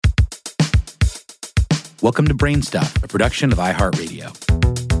Welcome to Brain Stuff, a production of iHeartRadio.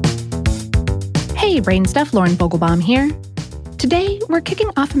 Hey, Brain Stuff, Lauren Vogelbaum here. Today, we're kicking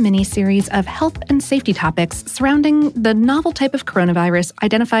off a mini-series of health and safety topics surrounding the novel type of coronavirus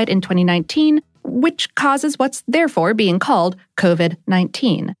identified in 2019, which causes what's therefore being called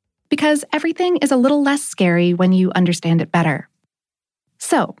COVID-19, because everything is a little less scary when you understand it better.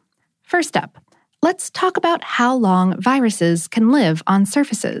 So, first up, let's talk about how long viruses can live on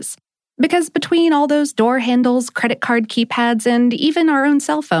surfaces. Because between all those door handles, credit card keypads, and even our own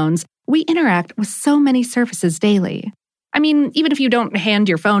cell phones, we interact with so many surfaces daily. I mean, even if you don't hand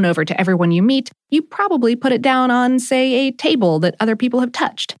your phone over to everyone you meet, you probably put it down on, say, a table that other people have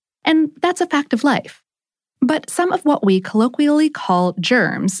touched. And that's a fact of life. But some of what we colloquially call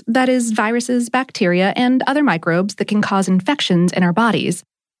germs, that is, viruses, bacteria, and other microbes that can cause infections in our bodies,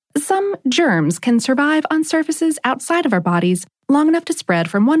 some germs can survive on surfaces outside of our bodies long enough to spread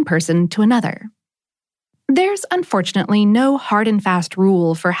from one person to another. There's unfortunately no hard and fast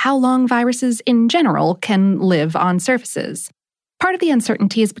rule for how long viruses in general can live on surfaces. Part of the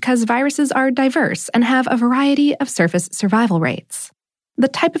uncertainty is because viruses are diverse and have a variety of surface survival rates. The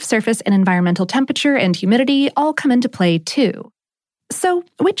type of surface and environmental temperature and humidity all come into play too. So,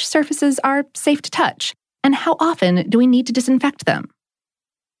 which surfaces are safe to touch, and how often do we need to disinfect them?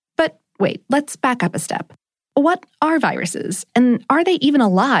 But wait, let's back up a step. What are viruses, and are they even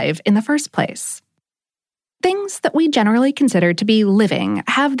alive in the first place? Things that we generally consider to be living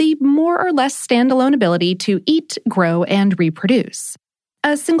have the more or less standalone ability to eat, grow, and reproduce.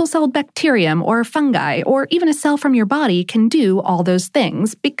 A single-celled bacterium or fungi or even a cell from your body can do all those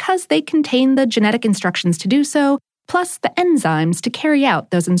things because they contain the genetic instructions to do so, plus the enzymes to carry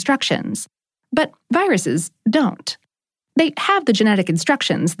out those instructions. But viruses don't. They have the genetic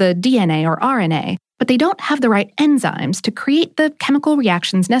instructions, the DNA or RNA, but they don't have the right enzymes to create the chemical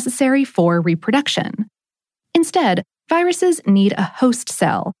reactions necessary for reproduction. Instead, viruses need a host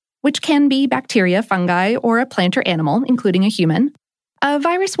cell, which can be bacteria, fungi, or a plant or animal, including a human. A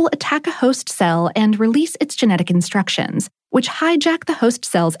virus will attack a host cell and release its genetic instructions, which hijack the host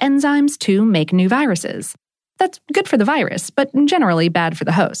cell's enzymes to make new viruses. That's good for the virus, but generally bad for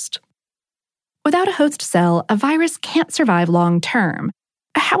the host. Without a host cell, a virus can't survive long term.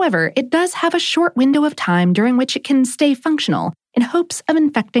 However, it does have a short window of time during which it can stay functional, in hopes of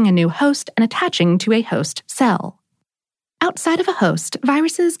infecting a new host and attaching to a host cell. Outside of a host,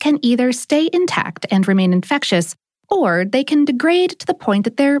 viruses can either stay intact and remain infectious, or they can degrade to the point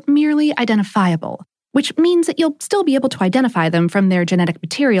that they're merely identifiable, which means that you'll still be able to identify them from their genetic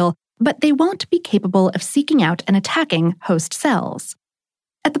material, but they won't be capable of seeking out and attacking host cells.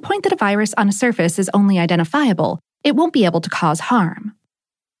 At the point that a virus on a surface is only identifiable, it won't be able to cause harm.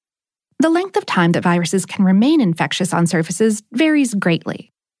 The length of time that viruses can remain infectious on surfaces varies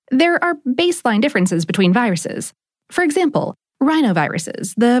greatly. There are baseline differences between viruses. For example,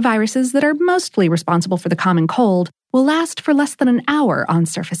 rhinoviruses, the viruses that are mostly responsible for the common cold, will last for less than an hour on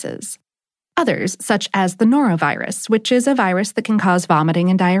surfaces. Others, such as the norovirus, which is a virus that can cause vomiting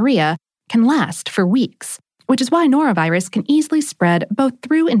and diarrhea, can last for weeks, which is why norovirus can easily spread both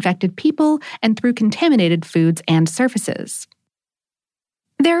through infected people and through contaminated foods and surfaces.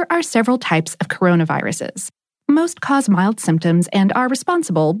 There are several types of coronaviruses. Most cause mild symptoms and are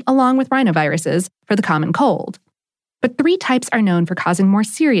responsible, along with rhinoviruses, for the common cold. But 3 types are known for causing more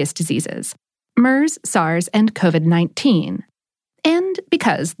serious diseases: MERS, SARS, and COVID-19. And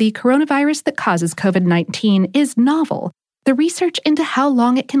because the coronavirus that causes COVID-19 is novel, the research into how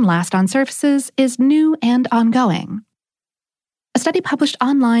long it can last on surfaces is new and ongoing. A study published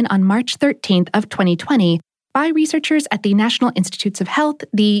online on March 13th of 2020 by researchers at the National Institutes of Health,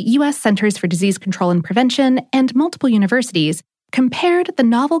 the U.S. Centers for Disease Control and Prevention, and multiple universities compared the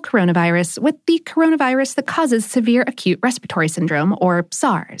novel coronavirus with the coronavirus that causes severe acute respiratory syndrome, or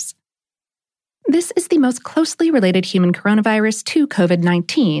SARS. This is the most closely related human coronavirus to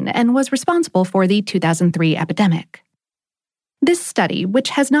COVID-19 and was responsible for the 2003 epidemic. This study, which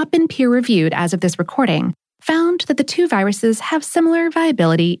has not been peer-reviewed as of this recording, found that the 2 viruses have similar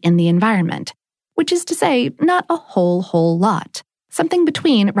viability in the environment, which is to say, not a whole lot, something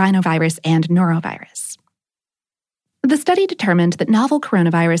between rhinovirus and norovirus. The study determined that novel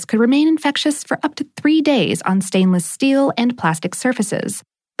coronavirus could remain infectious for up to 3 days on stainless steel and plastic surfaces,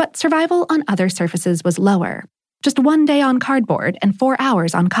 but survival on other surfaces was lower, just 1 day on cardboard and 4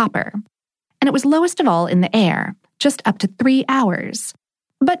 hours on copper. And it was lowest of all in the air, just up to 3 hours.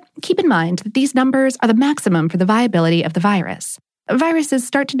 But keep in mind that these numbers are the maximum for the viability of the virus. Viruses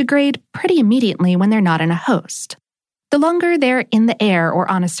start to degrade pretty immediately when they're not in a host. The longer they're in the air or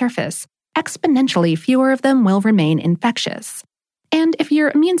on a surface, exponentially fewer of them will remain infectious. And if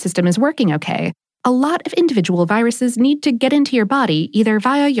your immune system is working okay, A lot of individual viruses need to get into your body either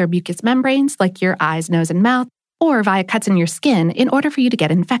via your mucous membranes, like your eyes, nose, and mouth, or via cuts in your skin in order for you to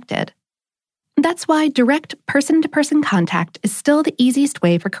get infected. That's why direct person-to-person contact is still the easiest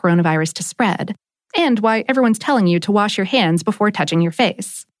way for coronavirus to spread, and why everyone's telling you to wash your hands before touching your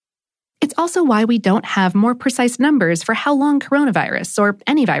face. It's also why we don't have more precise numbers for how long coronavirus, or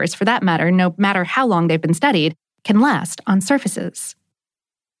any virus for that matter, no matter how long they've been studied, can last on surfaces.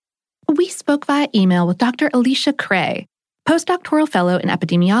 We spoke via email with Dr. Alicia Cray, postdoctoral fellow in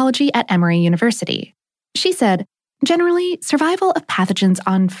epidemiology at Emory University. She said, generally, survival of pathogens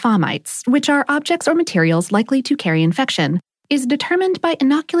on fomites, which are objects or materials likely to carry infection, is determined by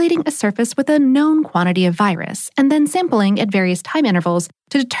inoculating a surface with a known quantity of virus and then sampling at various time intervals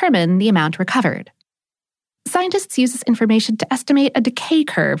to determine the amount recovered. Scientists use this information to estimate a decay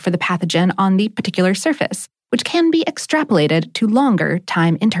curve for the pathogen on the particular surface, which can be extrapolated to longer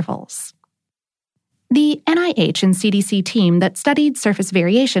time intervals. The NIH and CDC team that studied surface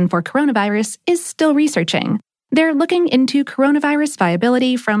variation for coronavirus is still researching. They're looking into coronavirus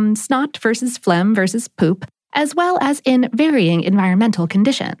viability from snot versus phlegm versus poop, as well as in varying environmental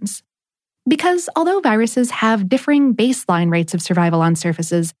conditions. Because although viruses have differing baseline rates of survival on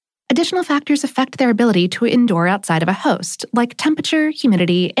surfaces, additional factors affect their ability to endure outside of a host, like temperature,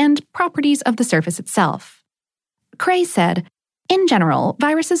 humidity, and properties of the surface itself. Cray said, in general,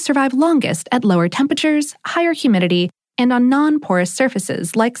 viruses survive longest at lower temperatures, higher humidity, and on non-porous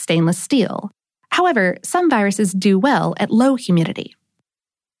surfaces like stainless steel. However, some viruses do well at low humidity.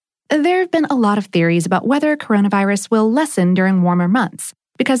 There have been a lot of theories about whether coronavirus will lessen during warmer months,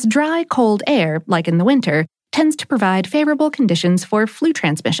 because dry, cold air, like in the winter, tends to provide favorable conditions for flu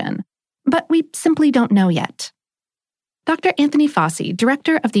transmission. But we simply don't know yet. Dr. Anthony Fauci,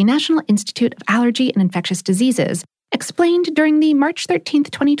 director of the National Institute of Allergy and Infectious Diseases, explained during the March 13,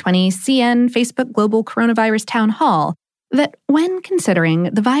 2020 CN Facebook Global Coronavirus Town Hall that when considering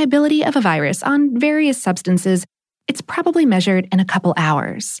the viability of a virus on various substances, it's probably measured in a couple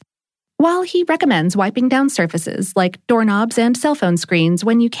hours. While he recommends wiping down surfaces like doorknobs and cell phone screens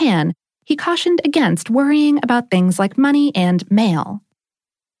when you can, he cautioned against worrying about things like money and mail.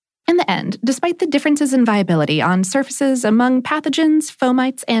 In the end, despite the differences in viability on surfaces among pathogens,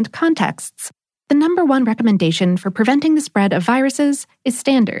 fomites, and contexts, the number one recommendation for preventing the spread of viruses is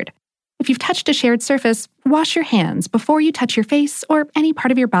standard. If you've touched a shared surface, wash your hands before you touch your face or any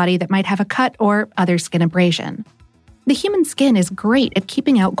part of your body that might have a cut or other skin abrasion. The human skin is great at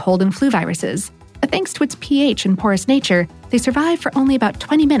keeping out cold and flu viruses, but thanks to its pH and porous nature, they survive for only about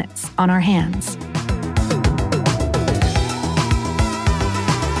 20 minutes on our hands.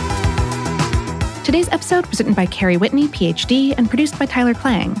 Today's episode was written by Carrie Whitney, PhD, and produced by Tyler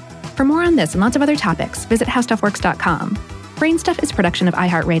Klang. For more on this and lots of other topics, visit howstuffworks.com. Brainstuff is a production of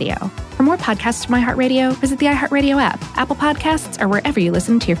iHeartRadio. For more podcasts from iHeartRadio, visit the iHeartRadio app, Apple Podcasts, or wherever you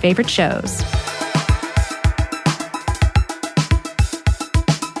listen to your favorite shows.